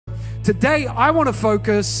today I want to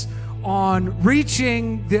focus on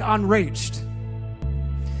reaching the unreached.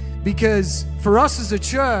 Because for us as a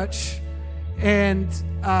church, and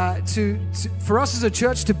for us as a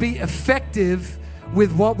church to be effective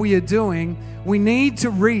with what we are doing, we need to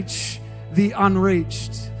reach the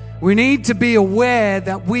unreached. We need to be aware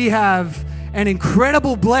that we have an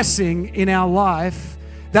incredible blessing in our life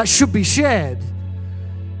that should be shared.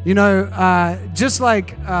 You know, just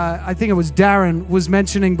like I think it was Darren was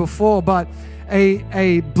mentioning before, but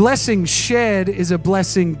a blessing shared is a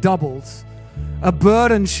blessing doubled. A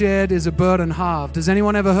burden shared is a burden halved. Has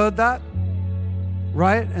anyone ever heard that?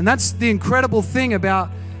 Right? And that's the incredible thing about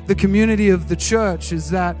the community of the church, is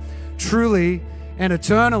that truly and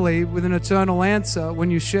eternally, with an eternal answer, when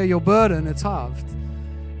you share your burden, it's halved.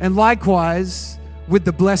 And likewise, with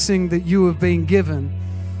the blessing that you have been given.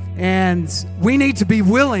 And we need to be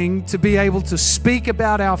willing to be able to speak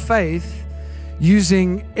about our faith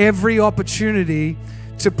using every opportunity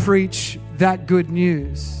to preach that good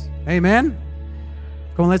news. Amen?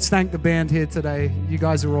 Come on, let's thank the band here today. You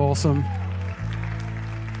guys are awesome.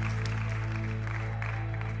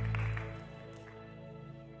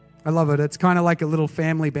 I love it. It's kind of like a little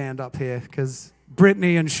family band up here because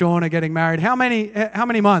Brittany and Sean are getting married. How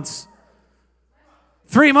many months?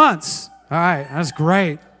 3 months. All right, that's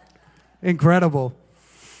great. Incredible.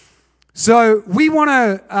 So we want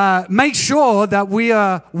to make sure that we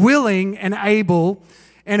are willing and able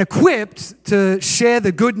and equipped to share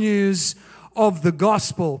the good news of the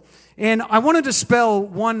gospel. And I want to dispel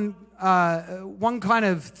one kind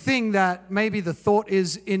of thing that maybe the thought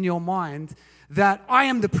is in your mind, that I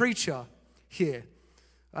am the preacher here.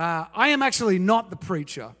 I am actually not the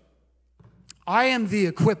preacher. I am the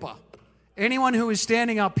equipper. Anyone who is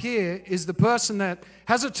standing up here is the person that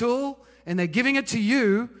has a tool and they're giving it to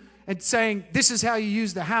you and saying, this is how you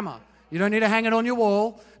use the hammer. You don't need to hang it on your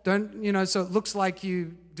wall. Don't, you know, so it looks like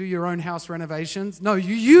you do your own house renovations. No,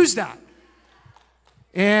 you use that.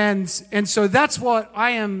 And so that's what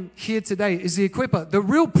I am here today, is the equipper. The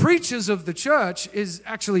real preachers of the church is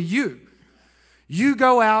actually you. You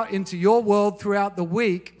go out into your world throughout the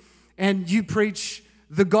week and you preach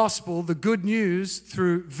the gospel, the good news,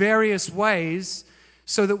 through various ways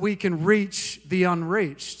so that we can reach the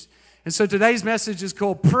unreached. And so today's message is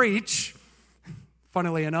called Preach,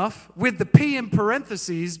 funnily enough, with the P in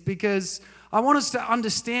parentheses, because I want us to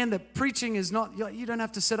understand that preaching is not, you don't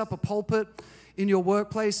have to set up a pulpit in your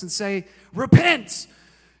workplace and say, repent,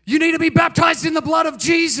 you need to be baptized in the blood of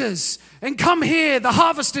Jesus, and come here, the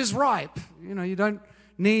harvest is ripe. You know, you don't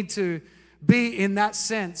need to be in that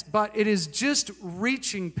sense, but it is just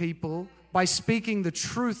reaching people by speaking the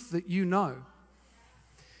truth that you know.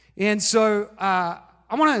 And so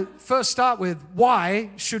I want to first start with, why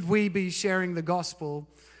should we be sharing the gospel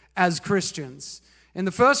as Christians? And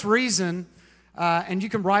the first reason, and you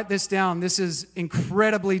can write this down, this is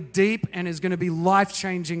incredibly deep and is going to be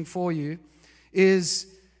life-changing for you, is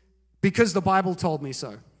because the Bible told me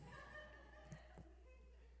so.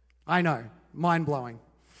 I know, mind-blowing.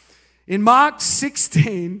 In Mark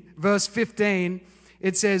 16, verse 15,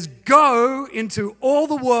 it says, go into all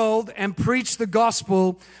the world and preach the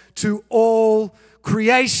gospel to all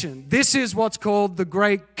creation. This is what's called the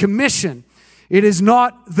Great Commission. It is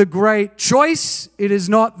not the great choice. It is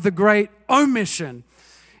not the great omission.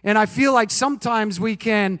 And I feel like sometimes we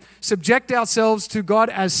can subject ourselves to God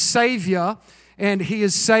as Savior, and He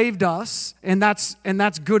has saved us, and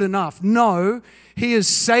that's good enough. No, He has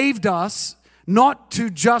saved us not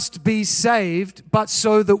to just be saved, but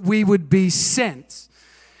so that we would be sent.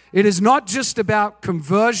 It is not just about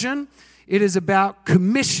conversion. It is about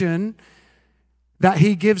commission that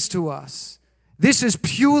He gives to us. This is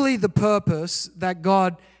purely the purpose that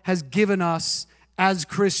God has given us as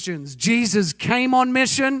Christians. Jesus came on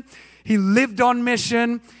mission. He lived on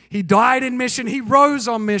mission. He died in mission. He rose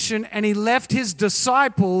on mission. And He left His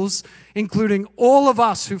disciples, including all of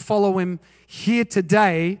us who follow Him here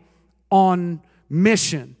today, on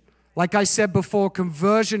mission. Like I said before,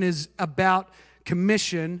 conversion is about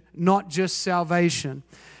commission, not just salvation.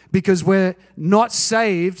 Because we're not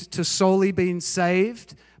saved to solely being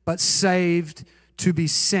saved, but saved to be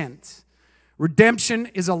sent. Redemption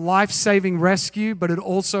is a life-saving rescue, but it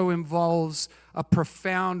also involves a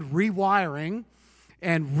profound rewiring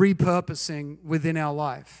and repurposing within our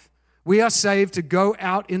life. We are saved to go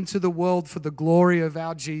out into the world for the glory of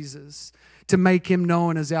our Jesus, to make Him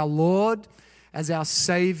known as our Lord, as our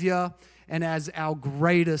Savior, and as our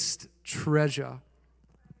greatest treasure.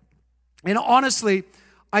 And honestly,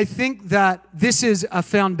 I think that this is a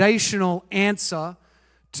foundational answer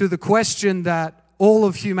to the question that all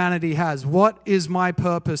of humanity has. What is my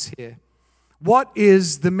purpose here? What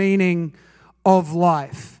is the meaning of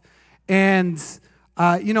life? And,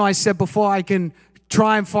 I said before I can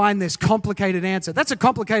try and find this complicated answer. That's a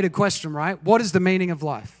complicated question, right? What is the meaning of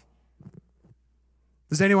life?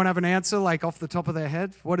 Does anyone have an answer, like off the top of their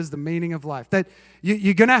head? What is the meaning of life? That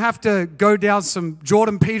you're going to have to go down some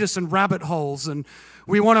Jordan Peterson rabbit holes, and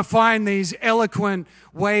we want to find these eloquent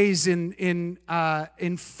ways in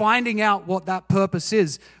finding out what that purpose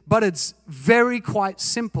is. But it's quite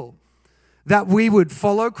simple. That we would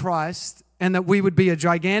follow Christ and that we would be a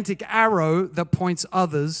gigantic arrow that points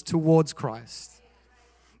others towards Christ.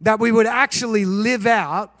 That we would actually live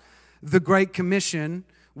out the Great Commission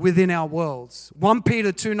within our worlds. 1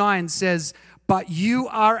 Peter 2:9 says, "But you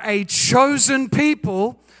are a chosen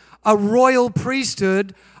people, a royal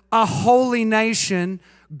priesthood, a holy nation,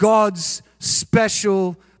 God's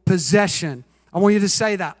special possession." I want you to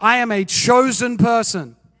say that. I am a chosen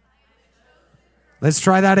person. Let's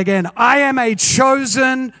try that again. I am a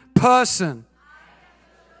chosen person,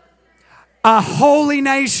 a holy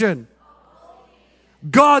nation,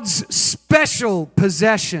 God's special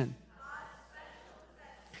possession,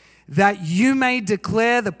 that you may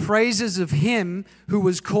declare the praises of Him who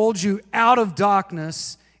has called you out of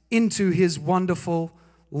darkness into His wonderful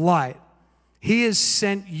light. He has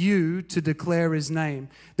sent you to declare His name.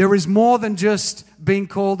 There is more than just being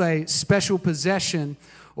called a special possession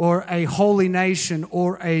or a holy nation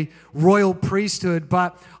or a royal priesthood,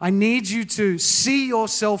 but I need you to see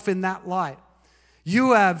yourself in that light.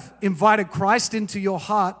 You have invited Christ into your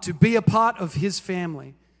heart to be a part of His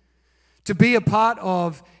family, to be a part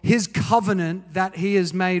of His covenant that He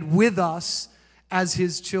has made with us as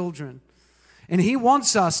His children. And He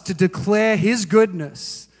wants us to declare His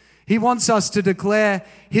goodness. He wants us to declare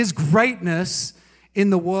His greatness in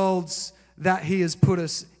the worlds that He has put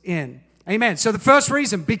us in. Amen. So the first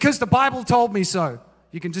reason, because the Bible told me so.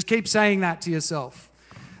 You can just keep saying that to yourself.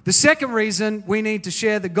 The second reason we need to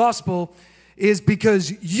share the gospel is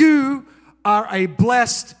because you are a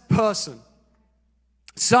blessed person.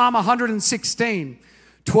 Psalm 116,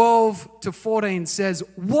 12-14 says,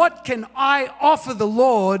 "What can I offer the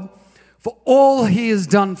Lord for all He has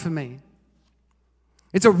done for me?"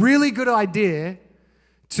 It's a really good idea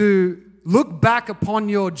to look back upon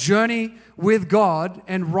your journey with God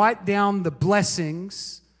and write down the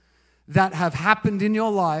blessings that have happened in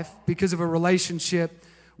your life because of a relationship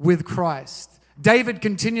with Christ. David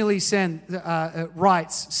continually sings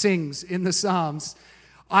in the Psalms,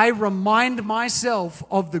 "I remind myself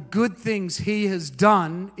of the good things He has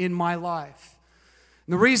done in my life."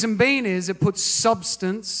 And the reason being is it puts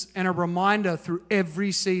substance and a reminder through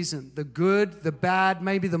every season, the good, the bad,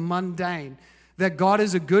 maybe the mundane, that God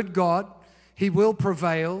is a good God. He will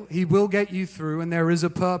prevail. He will get you through, and there is a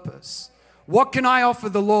purpose. What can I offer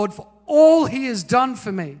the Lord for all He has done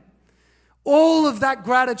for me? All of that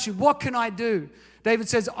gratitude, what can I do? David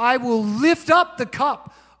says, "I will lift up the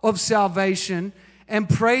cup of salvation and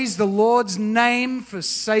praise the Lord's name for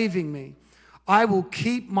saving me. I will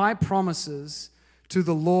keep my promises to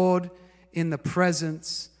the Lord in the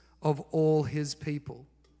presence of all His people."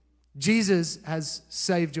 Jesus has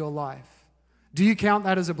saved your life. Do you count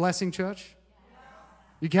that as a blessing, church?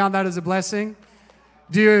 You count that as a blessing?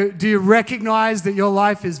 Do you recognize that your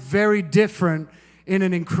life is very different in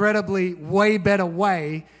an incredibly way better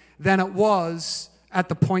way than it was at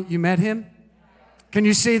the point you met Him? Can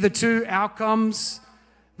you see the two outcomes?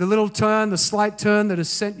 The little turn, the slight turn that has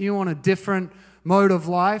sent you on a different mode of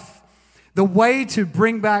life? The way to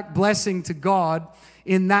bring back blessing to God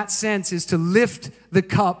in that sense is to lift the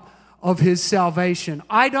cup of His salvation.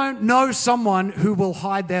 I don't know someone who will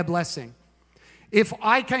hide their blessing. If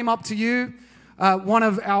I came up to you, one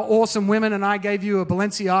of our awesome women, and I gave you a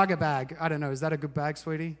Balenciaga bag, I don't know, is that a good bag,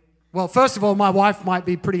 sweetie? Well, first of all, my wife might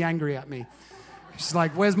be pretty angry at me. She's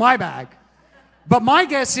like, "Where's my bag?" But my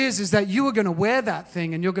guess is that you are going to wear that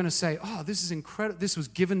thing and you're going to say, "Oh, this is incredible. This was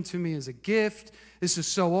given to me as a gift. This is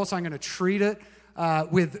so awesome. I'm going to treat it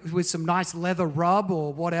with some nice leather rub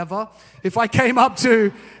or whatever." If I came up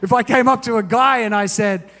to a guy and I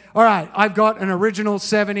said, "All right, I've got an original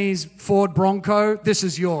 70s Ford Bronco. This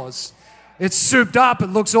is yours. It's souped up. It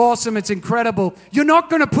looks awesome. It's incredible." You're not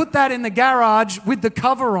going to put that in the garage with the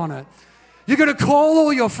cover on it. You're going to call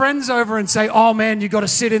all your friends over and say, "Oh man, you got to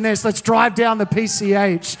sit in this. Let's drive down the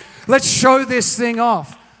PCH. Let's show this thing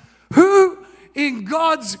off." Who in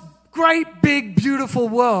God's great, big, beautiful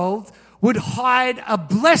world would hide a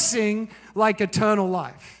blessing like eternal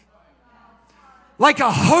life? Like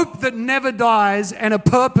a hope that never dies and a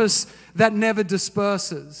purpose that never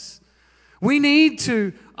disperses. We need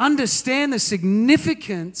to understand the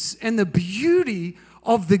significance and the beauty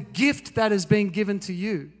of the gift that has been given to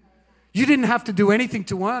you. You didn't have to do anything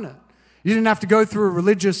to earn it. You didn't have to go through a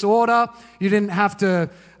religious order. You didn't have to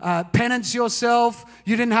penance yourself.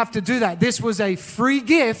 You didn't have to do that. This was a free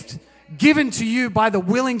gift given to you by the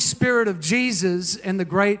willing Spirit of Jesus and the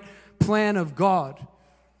great plan of God.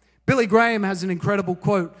 Billy Graham has an incredible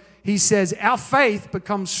quote. He says, "Our faith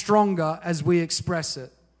becomes stronger as we express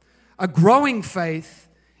it. A growing faith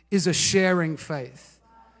is a sharing faith."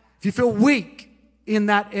 If you feel weak in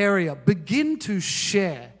that area, begin to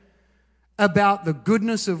share about the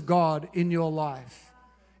goodness of God in your life.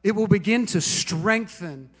 It will begin to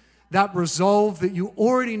strengthen that resolve that you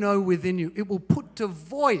already know within you. It will put to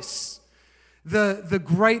voice the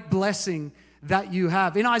great blessing that you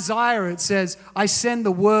have. In Isaiah it says, "I send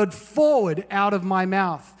the word forward out of my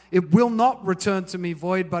mouth. It will not return to me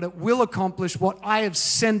void, but it will accomplish what I have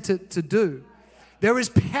sent it to do." There is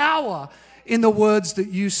power in the words that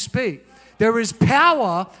you speak. There is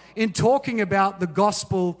power in talking about the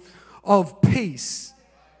gospel of peace.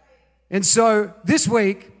 And so this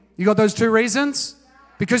week, you got those 2 reasons?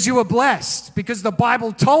 Because you were blessed, because the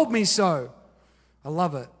Bible told me so. I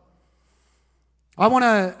love it. I want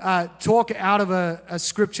to talk out of a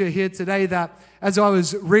scripture here today that, as I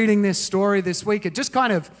was reading this story this week, it just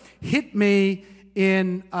kind of hit me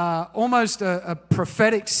in almost a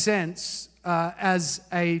prophetic sense as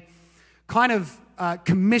a kind of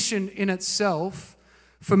commission in itself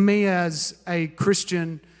for me as a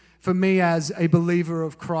Christian, for me as a believer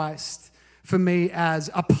of Christ, for me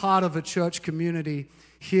as a part of a church community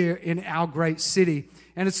here in our great city.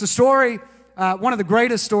 And it's the story, one of the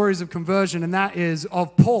greatest stories of conversion, and that is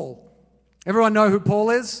of Paul. Everyone know who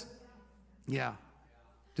Paul is? Yeah.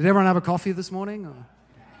 Did everyone have a coffee this morning? Or?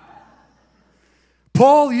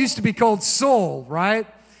 Paul used to be called Saul, right?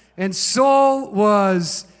 And Saul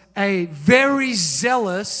was a very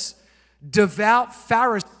zealous, devout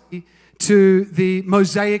Pharisee to the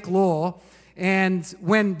Mosaic law. And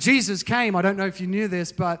when Jesus came, I don't know if you knew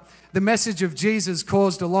this, but the message of Jesus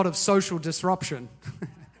caused a lot of social disruption.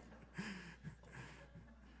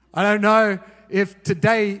 I don't know if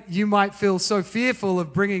today you might feel so fearful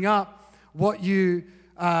of bringing up what you,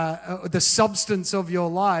 the substance of your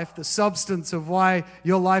life, the substance of why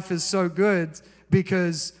your life is so good,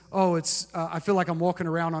 because, I feel like I'm walking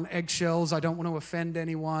around on eggshells. I don't want to offend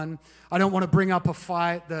anyone. I don't want to bring up a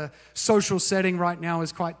fight. The social setting right now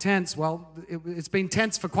is quite tense. Well, it's been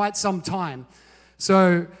tense for quite some time.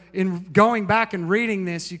 So in going back and reading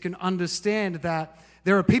this, you can understand that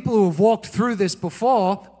there are people who have walked through this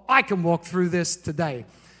before. I can walk through this today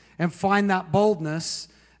and find that boldness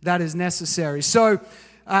that is necessary. So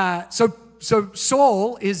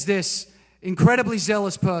Saul is this incredibly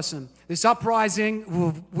zealous person, this uprising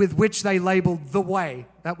with which they labeled the Way.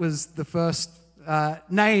 That was the first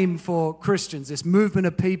name for Christians. This movement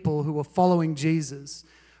of people who were following Jesus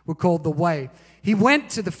were called the Way. He went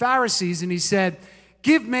to the Pharisees and he said,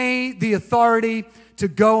 "Give me the authority to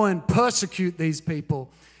go and persecute these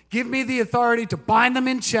people. Give me the authority to bind them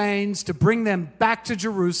in chains, to bring them back to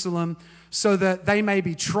Jerusalem so that they may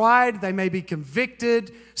be tried, they may be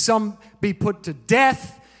convicted, some be put to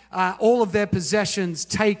death, all of their possessions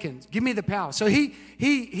taken. Give me the power." So he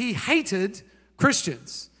hated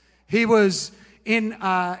Christians. He was in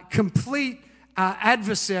complete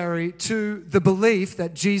adversary to the belief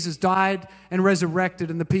that Jesus died and resurrected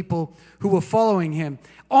and the people who were following him.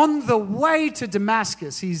 On the way to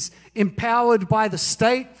Damascus, he's empowered by the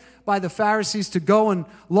state, by the Pharisees, to go and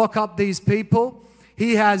lock up these people.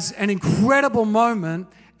 He has an incredible moment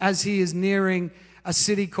as he is nearing a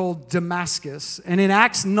city called Damascus. And in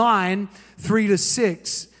Acts 9,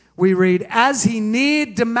 3-6, we read, "As he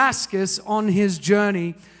neared Damascus on his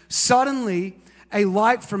journey, suddenly a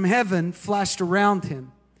light from heaven flashed around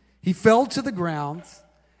him. He fell to the ground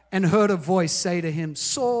and heard a voice say to him,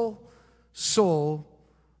 'Saul, Saul,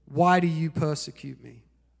 why do you persecute me?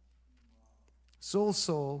 Saul,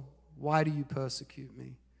 Saul, why do you persecute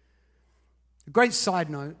me?'" A great side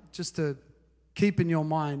note, just to keep in your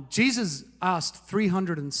mind, Jesus asked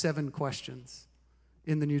 307 questions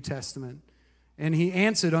in the New Testament, and he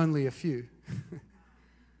answered only a few.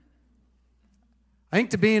 I think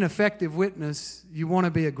to be an effective witness, you want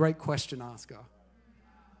to be a great question asker.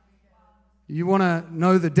 You want to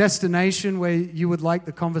know the destination where you would like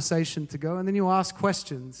the conversation to go, and then you ask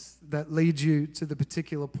questions that lead you to the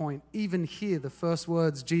particular point. Even here, the first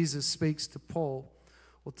words Jesus speaks to Paul,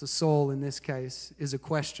 or to Saul in this case, is a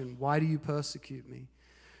question. "Why do you persecute me?"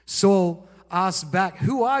 Saul asks back,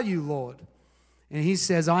 "Who are you, Lord?" And he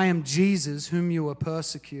says, "I am Jesus whom you are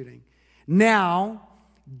persecuting. Now,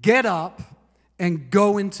 get up and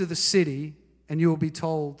go into the city, and you will be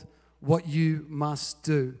told what you must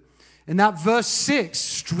do." And that verse 6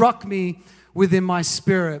 struck me within my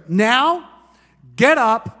spirit. Now, get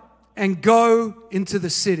up and go into the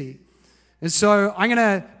city. And so I'm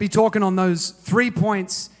going to be talking on those 3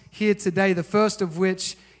 points here today. The first of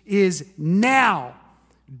which is now.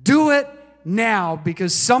 Do it now,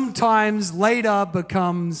 because sometimes later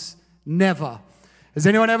becomes never. Has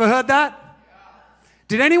anyone ever heard that?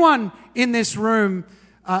 Did anyone in this room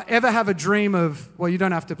ever have a dream of, well, you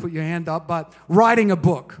don't have to put your hand up, but writing a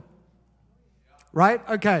book? Right?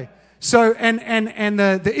 Okay. So, and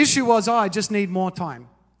the issue was, I just need more time.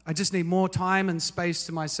 I just need more time and space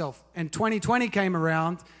to myself. And 2020 came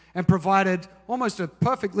around and provided almost a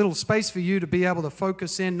perfect little space for you to be able to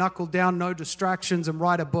focus in, knuckle down, no distractions, and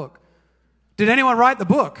write a book. Did anyone write the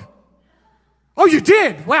book? Oh, you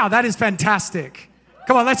did? Wow, that is fantastic.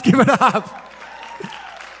 Come on, let's give it up.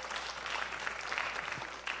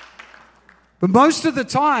 But most of the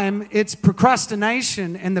time, it's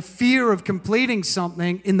procrastination and the fear of completing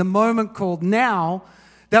something in the moment called now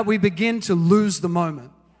that we begin to lose the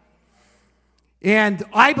moment. And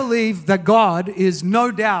I believe that God is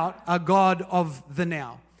no doubt a God of the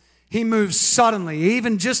now. He moves suddenly.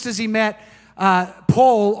 Even just as he met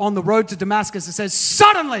Paul on the road to Damascus, it says,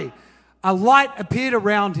 suddenly a light appeared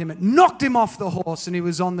around him. It knocked him off the horse and he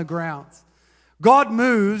was on the ground. God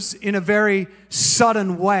moves in a very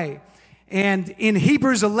sudden way. And in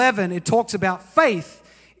Hebrews 11, it talks about faith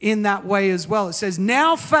in that way as well. It says,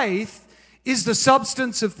 now faith is the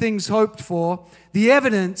substance of things hoped for, the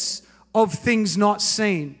evidence of things not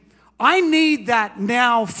seen. I need that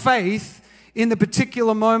now faith in the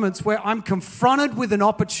particular moments where I'm confronted with an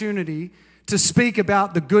opportunity to speak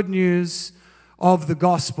about the good news of the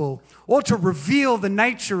gospel, or to reveal the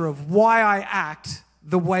nature of why I act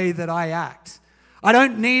the way that I act. I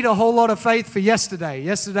don't need a whole lot of faith for yesterday.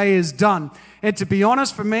 Yesterday is done. And to be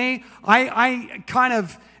honest, for me, I kind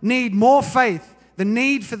of need more faith. The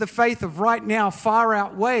need for the faith of right now far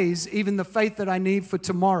outweighs even the faith that I need for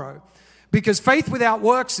tomorrow. Because faith without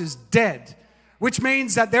works is dead, which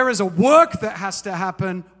means that there is a work that has to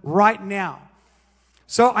happen right now.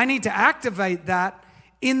 So I need to activate that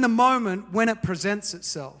in the moment when it presents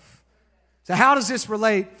itself. So how does this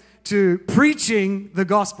relate to preaching the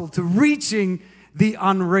gospel, to reaching the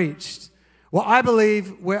unreached? Well, I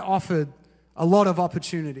believe we're offered a lot of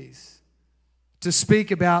opportunities to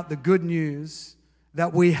speak about the good news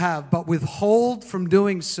that we have, but withhold from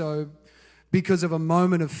doing so because of a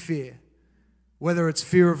moment of fear. Whether it's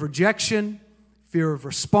fear of rejection, fear of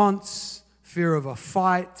response, fear of a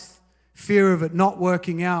fight, fear of it not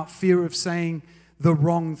working out, fear of saying the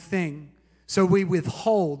wrong thing. So we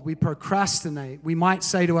withhold, we procrastinate. We might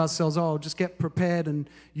say to ourselves, oh, I'll just get prepared and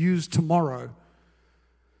use tomorrow.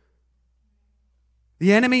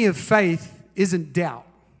 The enemy of faith isn't doubt.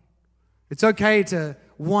 It's okay to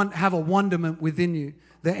have a wonderment within you.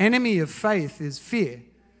 The enemy of faith is fear.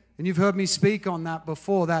 And you've heard me speak on that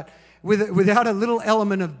before, that without a little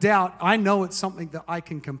element of doubt, I know it's something that I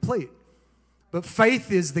can complete. But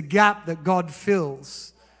faith is the gap that God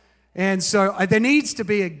fills. And so there needs to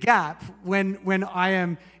be a gap when I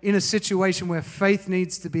am in a situation where faith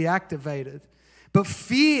needs to be activated. But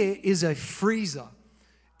fear is a freezer.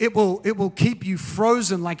 It will keep you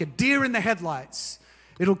frozen like a deer in the headlights.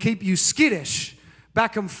 It'll keep you skittish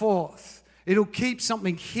back and forth. It'll keep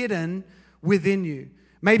something hidden within you.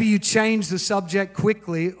 Maybe you change the subject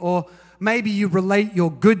quickly, or maybe you relate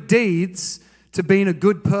your good deeds to being a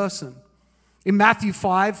good person. In Matthew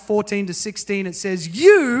 5:14-16, it says,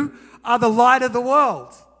 you are the light of the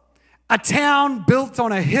world. A town built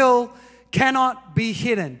on a hill cannot be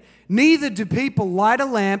hidden. Neither do people light a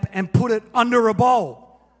lamp and put it under a bowl.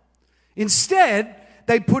 Instead,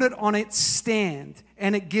 they put it on its stand,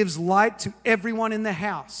 and it gives light to everyone in the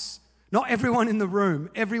house. Not everyone in the room,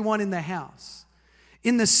 everyone in the house.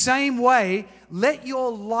 In the same way, let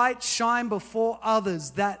your light shine before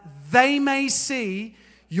others, that they may see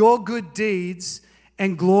your good deeds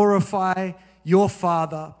and glorify your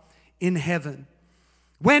Father in heaven.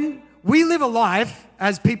 When we live a life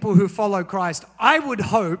as people who follow Christ, I would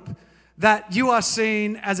hope that you are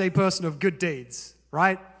seen as a person of good deeds,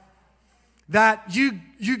 right? That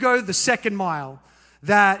you go the second mile,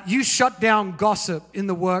 that you shut down gossip in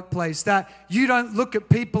the workplace, that you don't look at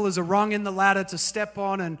people as a rung in the ladder to step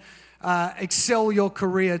on and excel your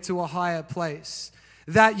career to a higher place,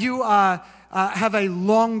 that you have a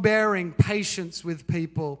long-bearing patience with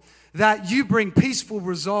people, that you bring peaceful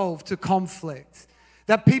resolve to conflict,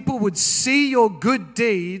 that people would see your good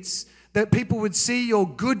deeds, that people would see your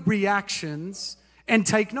good reactions and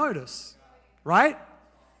take notice, right?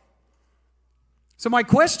 So my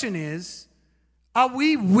question is, are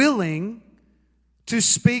we willing to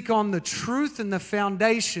speak on the truth and the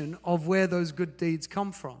foundation of where those good deeds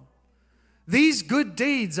come from. These good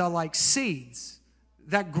deeds are like seeds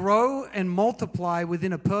that grow and multiply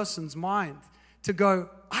within a person's mind to go,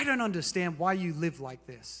 I don't understand why you live like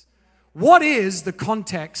this. What is the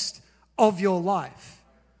context of your life?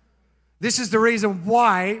 This is the reason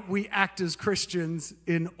why we act as Christians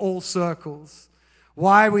in all circles,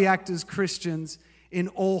 why we act as Christians in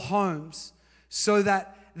all homes, so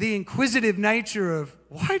that the inquisitive nature of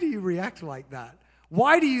why do you react like that?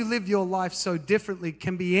 Why do you live your life so differently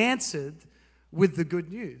can be answered with the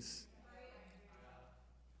good news.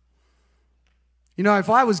 You know, if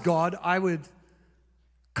I was God, I would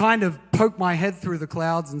kind of poke my head through the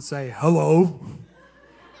clouds and say, hello,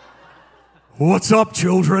 what's up,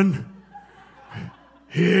 children?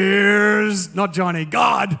 Here's, not Johnny,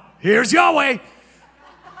 God, here's Yahweh.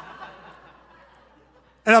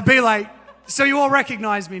 And I'd be like, so you all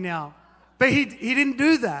recognize me now. But he didn't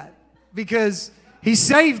do that because he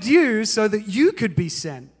saved you so that you could be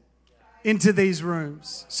sent into these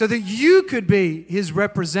rooms, so that you could be his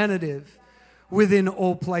representative within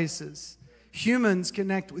all places. Humans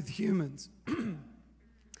connect with humans.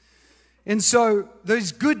 And so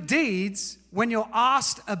those good deeds, when you're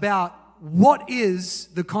asked about what is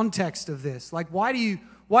the context of this, like why do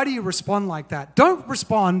you respond like that? Don't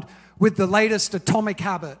respond with the latest atomic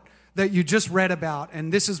habit that you just read about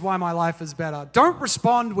and this is why my life is better. Don't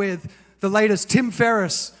respond with the latest Tim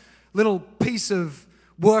Ferriss little piece of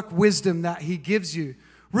work wisdom that he gives you.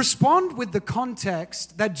 Respond with the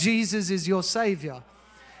context that Jesus is your Savior.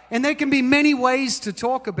 And there can be many ways to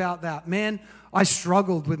talk about that. Man, I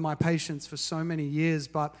struggled with my patience for so many years,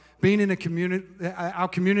 but being in a community, our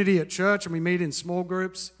community at church, and we meet in small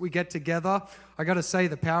groups, we get together, I got to say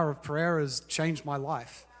the power of prayer has changed my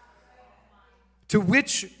life. To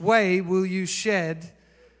which way will you shed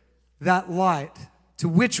that light? To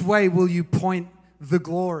which way will you point the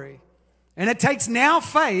glory? And it takes now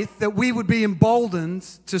faith that we would be emboldened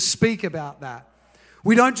to speak about that.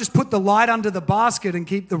 We don't just put the light under the basket and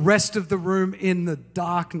keep the rest of the room in the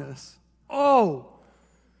darkness. Oh,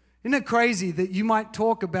 isn't it crazy that you might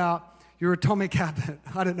talk about your atomic habit?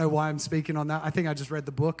 I don't know why I'm speaking on that. I think I just read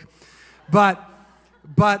the book. But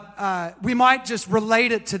we might just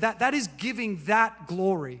relate it to that. That is giving that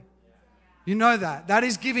glory. You know that. That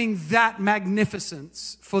is giving that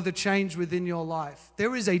magnificence for the change within your life.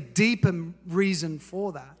 There is a deeper reason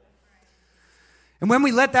for that. And when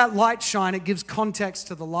we let that light shine, it gives context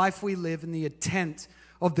to the life we live and the intent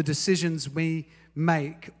of the decisions we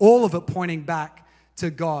make. All of it pointing back to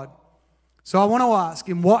God. So I want to ask,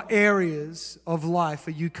 in what areas of life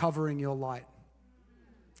are you covering your light?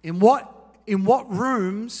 In what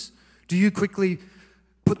rooms do you quickly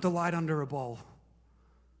put the light under a bowl?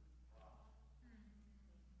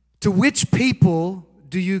 To which people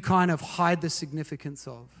do you kind of hide the significance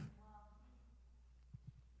of?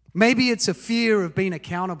 Maybe it's a fear of being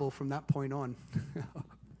accountable from that point on.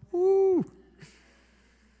 Ooh.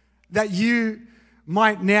 That you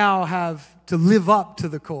might now have to live up to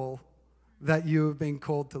the call that you have been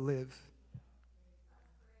called to live.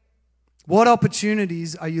 What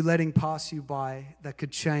opportunities are you letting pass you by that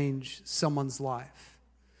could change someone's life?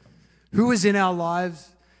 Who is in our lives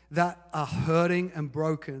that are hurting and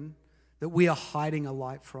broken that we are hiding a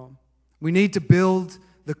light from? We need to build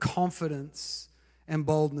the confidence and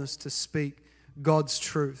boldness to speak God's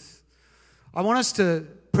truth. I want us to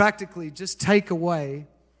practically just take away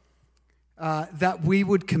that we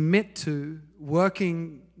would commit to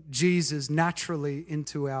working Jesus naturally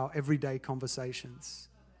into our everyday conversations.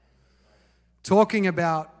 Talking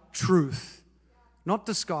about truth, not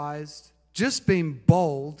disguised, just being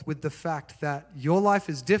bold with the fact that your life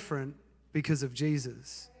is different because of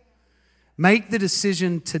Jesus. Make the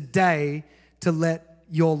decision today to let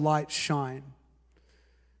your light shine.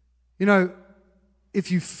 You know,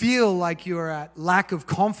 if you feel like you're at lack of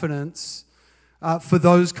confidence for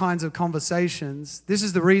those kinds of conversations, this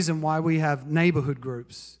is the reason why we have neighborhood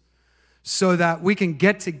groups, so that we can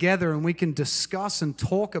get together and we can discuss and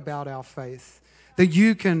talk about our faith, that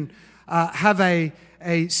you can have a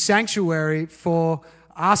sanctuary for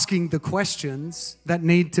asking the questions that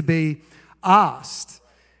need to be asked.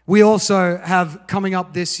 We also have coming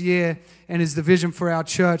up this year, and is the vision for our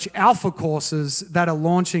church, Alpha courses that are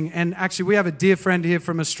launching. And actually, we have a dear friend here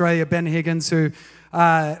from Australia, Ben Higgins, who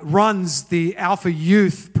runs the Alpha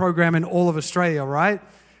Youth program in all of Australia, right?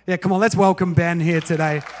 Yeah, come on, let's welcome Ben here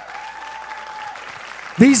today.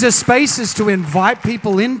 These are spaces to invite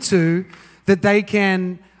people into that they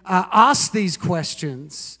can ask these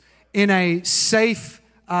questions in a safe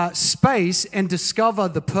space and discover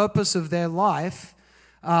the purpose of their life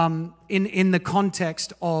in the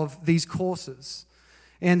context of these courses.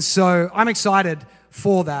 And so I'm excited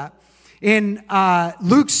for that. In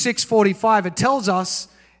Luke 6:45, it tells us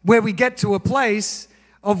where we get to a place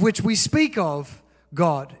of which we speak of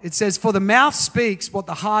God. It says, for the mouth speaks what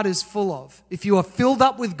the heart is full of. If you are filled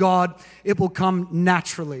up with God, it will come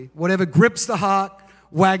naturally. Whatever grips the heart,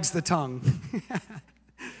 wags the tongue.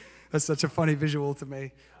 That's such a funny visual to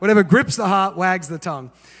me. Whatever grips the heart, wags the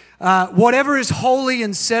tongue. Whatever is holy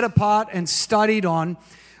and set apart and studied on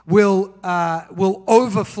will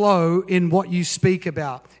overflow in what you speak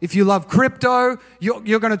about. If you love crypto,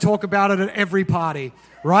 you're going to talk about it at every party,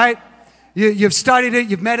 right? You've studied it,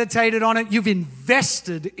 you've meditated on it, you've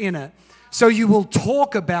invested in it. So you will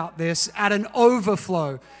talk about this at an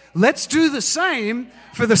overflow. Let's do the same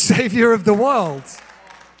for the Savior of the world.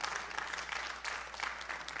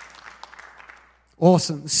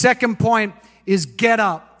 Awesome. Second point is get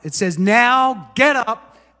up. It says, now get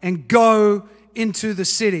up and go into the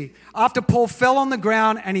city. After Paul fell on the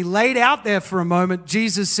ground and he laid out there for a moment,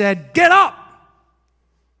 Jesus said, get up.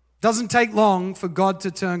 Doesn't take long for God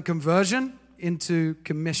to turn conversion into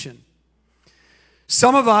commission.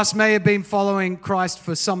 Some of us may have been following Christ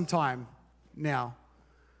for some time now.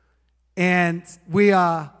 And we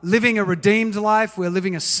are living a redeemed life. We're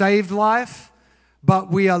living a saved life.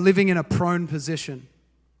 But we are living in a prone position.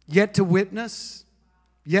 Yet to witness,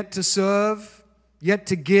 yet to serve, yet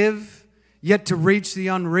to give, yet to reach the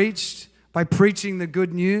unreached by preaching the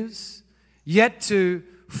good news, yet to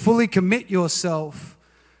fully commit yourself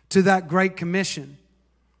to that great commission.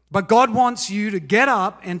 But God wants you to get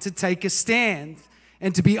up and to take a stand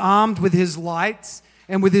and to be armed with His light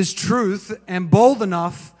and with His truth and bold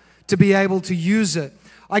enough to be able to use it.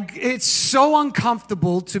 It's so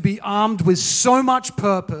uncomfortable to be armed with so much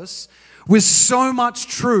purpose, with so much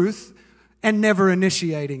truth, and never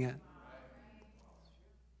initiating it.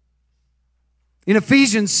 In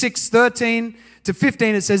Ephesians 6:13-15,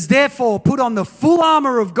 it says, therefore, put on the full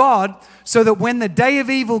armor of God so that when the day of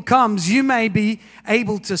evil comes, you may be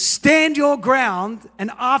able to stand your ground, and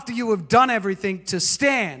after you have done everything, to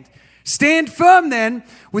stand. Stand firm then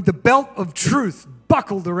with the belt of truth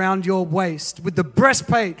buckled around your waist, with the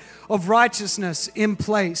breastplate of righteousness in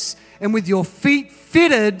place, and with your feet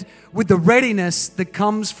fitted with the readiness that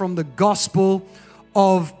comes from the gospel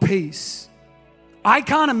of peace. I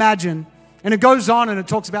can't imagine. And it goes on and it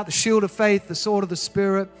talks about the shield of faith, the sword of the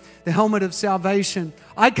Spirit, the helmet of salvation.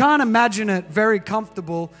 I can't imagine it very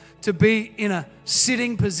comfortable to be in a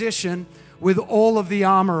sitting position with all of the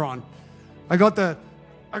armor on. I got the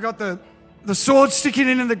sword sticking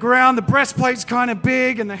into the ground, the breastplate's kind of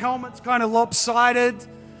big and the helmet's kind of lopsided.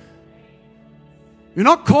 You're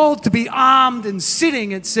not called to be armed and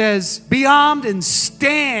sitting. It says, be armed and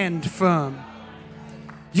stand firm.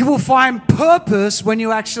 You will find purpose when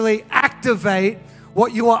you actually activate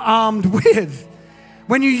what you are armed with.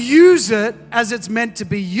 When you use it as it's meant to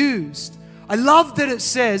be used. I love that it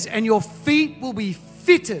says, and your feet will be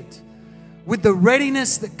fitted with the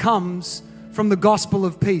readiness that comes from the gospel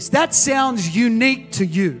of peace. That sounds unique to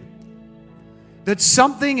you. That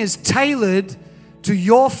something is tailored to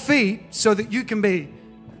your feet so that you can be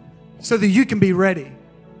ready.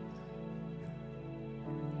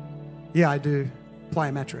 Yeah, I do.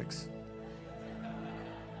 Plyometrics.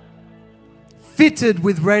 Fitted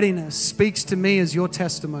with readiness speaks to me as your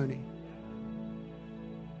testimony.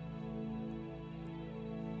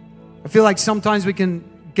 I feel like sometimes we can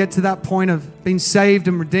get to that point of being saved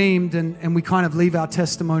and redeemed and we kind of leave our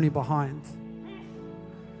testimony behind.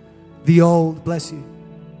 The old, bless you,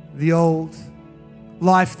 the old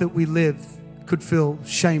life that we live could feel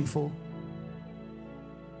shameful.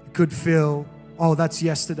 It could feel, oh, that's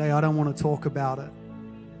yesterday, I don't want to talk about it.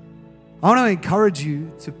 I want to encourage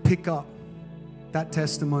you to pick up that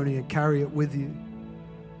testimony and carry it with you.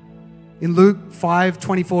 In Luke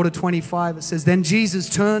 5:24-25, it says, then Jesus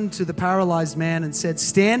turned to the paralyzed man and said,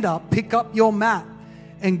 stand up, pick up your mat,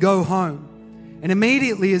 and go home. And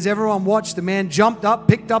immediately, as everyone watched, the man jumped up,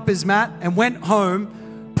 picked up his mat, and went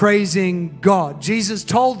home praising God. Jesus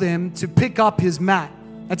told him to pick up his mat.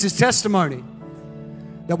 That's his testimony.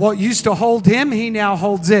 That what used to hold him, he now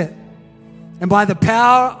holds it. And by the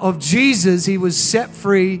power of Jesus, he was set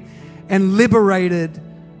free and liberated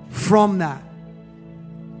from that.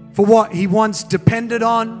 For what he once depended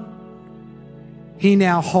on, he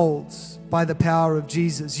now holds by the power of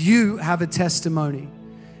Jesus. You have a testimony.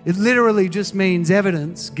 It literally just means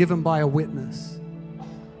evidence given by a witness.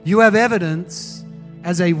 You have evidence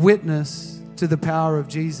as a witness to the power of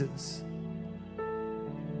Jesus.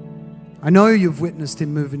 I know you've witnessed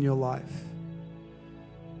him move in your life.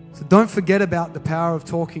 So don't forget about the power of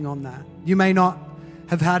talking on that. You may not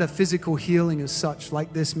have had a physical healing as such,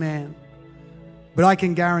 like this man. But I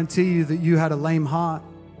can guarantee you that you had a lame heart,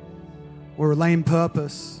 or a lame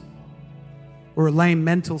purpose, or a lame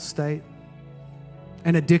mental state,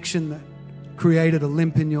 an addiction that created a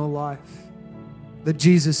limp in your life that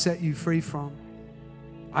Jesus set you free from.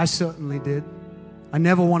 I certainly did. I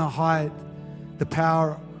never want to hide the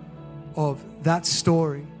power of that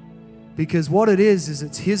story, because what it is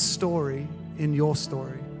it's His story in your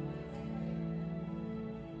story.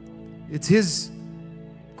 It's His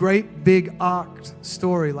great big arced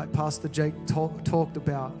story, like Pastor Jake talked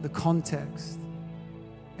about, the context,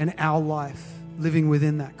 and our life living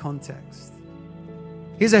within that context.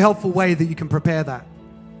 Here's a helpful way that you can prepare that.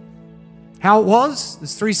 How it was,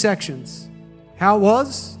 there's 3 sections. How it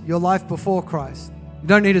was, your life before Christ. You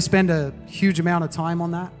don't need to spend a huge amount of time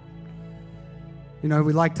on that. You know,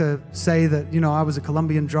 we like to say that, I was a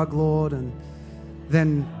Colombian drug lord, and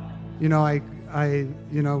then, I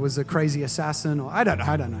was a crazy assassin, or I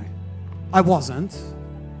don't know. I wasn't.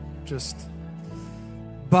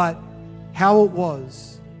 But how it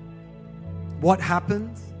was, what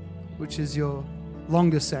happened, which is your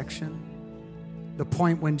longer section, the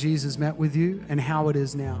point when Jesus met with you, and how it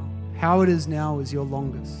is now. How it is now is your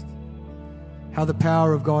longest. How the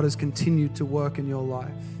power of God has continued to work in your life.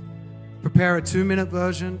 Prepare a 2-minute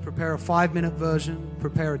version, prepare a 5-minute version,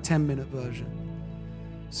 prepare a 10-minute version,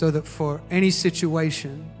 so that for any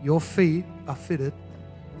situation, your feet are fitted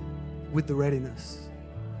with the readiness,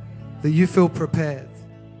 that you feel prepared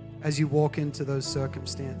as you walk into those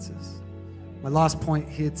circumstances. My last point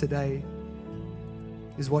here today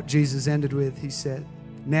is what Jesus ended with. He said,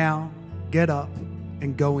 "Now get up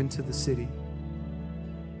and go into the city."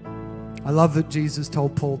 I love that Jesus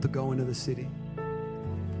told Paul to go into the city.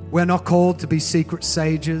 We're not called to be secret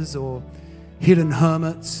sages or hidden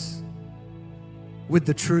hermits with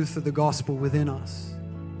the truth of the gospel within us.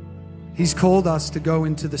 He's called us to go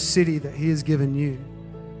into the city that He has given you.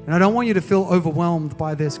 And I don't want you to feel overwhelmed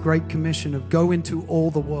by this great commission of go into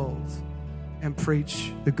all the world and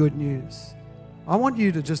preach the good news. I want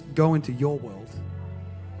you to just go into your world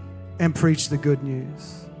and preach the good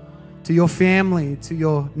news to your family, to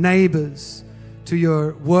your neighbors, to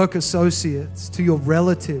your work associates, to your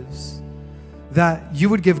relatives, that you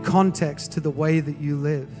would give context to the way that you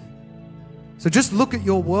live. So just look at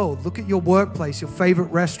your world, look at your workplace, your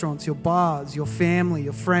favorite restaurants, your bars, your family,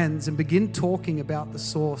 your friends, and begin talking about the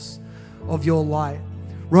source of your light.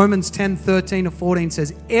 Romans 10:13-14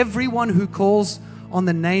 says, "Everyone who calls on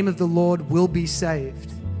the name of the Lord will be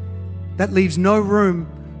saved." That leaves no room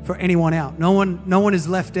for anyone out. No one is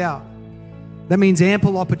left out. That means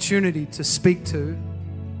ample opportunity to speak to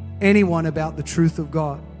anyone about the truth of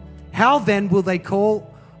God. How then will they call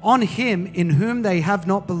on Him in whom they have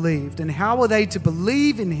not believed? And how are they to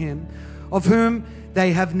believe in Him of whom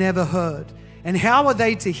they have never heard? And how are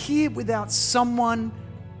they to hear without someone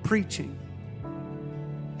preaching?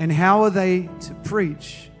 And how are they to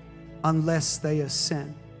preach unless they are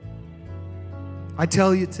sent? I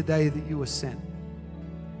tell you today that you are sent.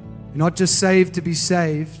 You're not just saved to be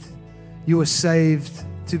saved, you are saved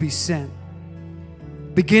to be sent.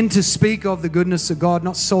 Begin to speak of the goodness of God,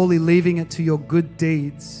 not solely leaving it to your good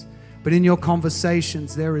deeds, but in your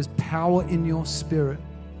conversations, there is power in your spirit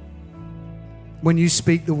when you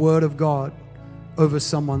speak the word of God over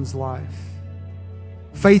someone's life.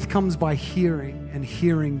 Faith comes by hearing, and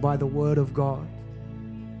hearing by the word of God.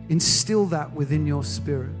 Instill that within your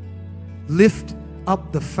spirit. Lift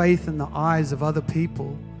up the faith in the eyes of other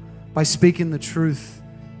people by speaking the truth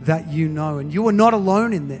that you know. And you are not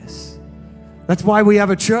alone in this. That's why we have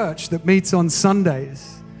a church that meets on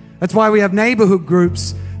Sundays. That's why we have neighborhood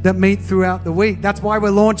groups that meet throughout the week. That's why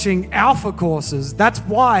we're launching Alpha courses. That's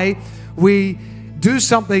why we do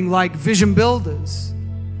something like Vision Builders,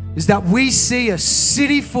 is that we see a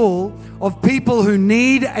city full of people who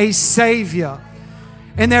need a Savior.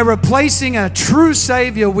 And they're replacing a true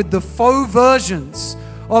Savior with the faux versions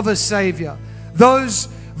of a Savior. Those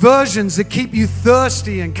versions that keep you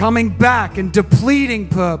thirsty and coming back and depleting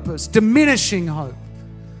purpose, diminishing hope.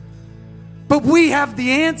 But we have the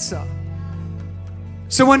answer.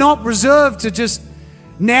 So we're not reserved to just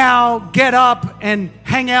now get up and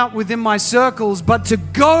hang out within my circles, but to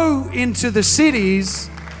go into the cities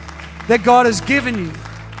that God has given you.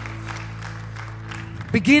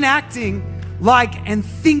 Begin acting like and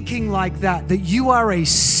thinking like that you are a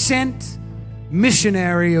sent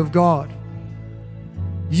missionary of God.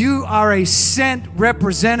 You are a sent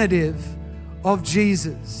representative of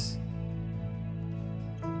Jesus.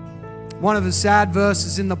 One of the sad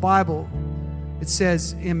verses in the Bible, it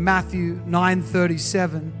says in Matthew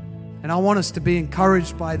 9:37, and I want us to be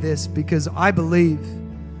encouraged by this, because I believe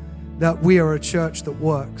that we are a church that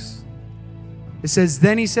works. It says,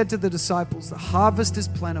 then he said to the disciples, the harvest is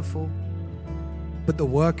plentiful, but the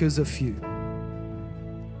workers are few.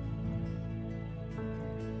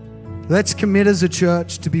 Let's commit as a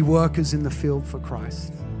church to be workers in the field for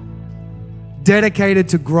Christ. Dedicated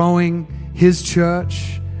to growing His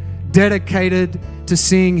church, dedicated to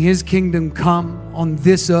seeing His kingdom come on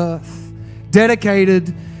this earth,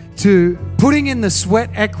 dedicated to putting in the sweat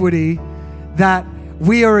equity that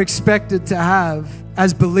we are expected to have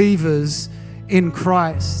as believers in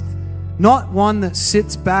Christ. Not one that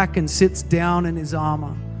sits back and sits down in his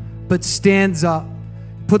armor, but stands up,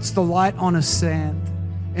 puts the light on a stand,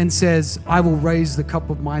 and says, I will raise the cup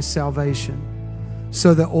of my salvation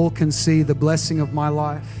so that all can see the blessing of my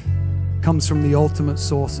life comes from the ultimate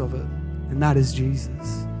source of it, and that is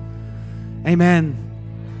Jesus. Amen.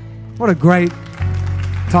 What a great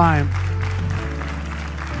time.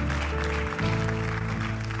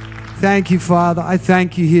 Thank you, Father. I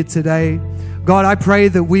thank you here today. God, I pray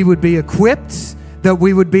that we would be equipped, that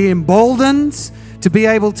we would be emboldened to be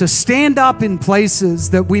able to stand up in places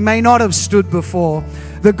that we may not have stood before.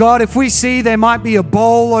 That God, if we see there might be a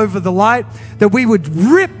bowl over the light, that we would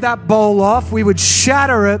rip that bowl off, we would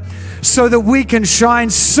shatter it so that we can shine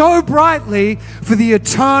so brightly for the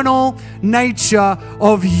eternal nature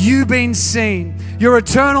of you being seen. Your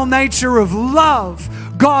eternal nature of love.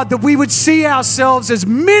 God, that we would see ourselves as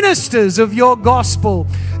ministers of your gospel,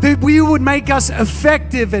 that you would make us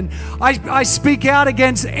effective. And I speak out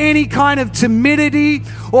against any kind of timidity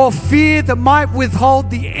or fear that might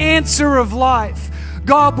withhold the answer of life.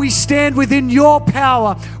 God, we stand within your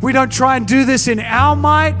power. We don't try and do this in our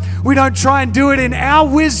might. We don't try and do it in our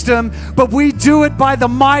wisdom, but we do it by the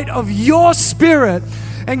might of your Spirit.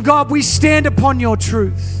 And God, we stand upon your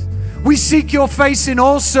truth. We seek your face in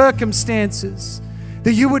all circumstances,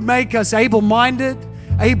 that you would make us able-minded,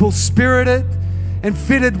 able-spirited, and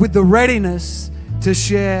fitted with the readiness to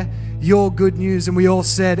share your good news. And we all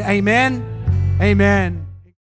said, amen, amen.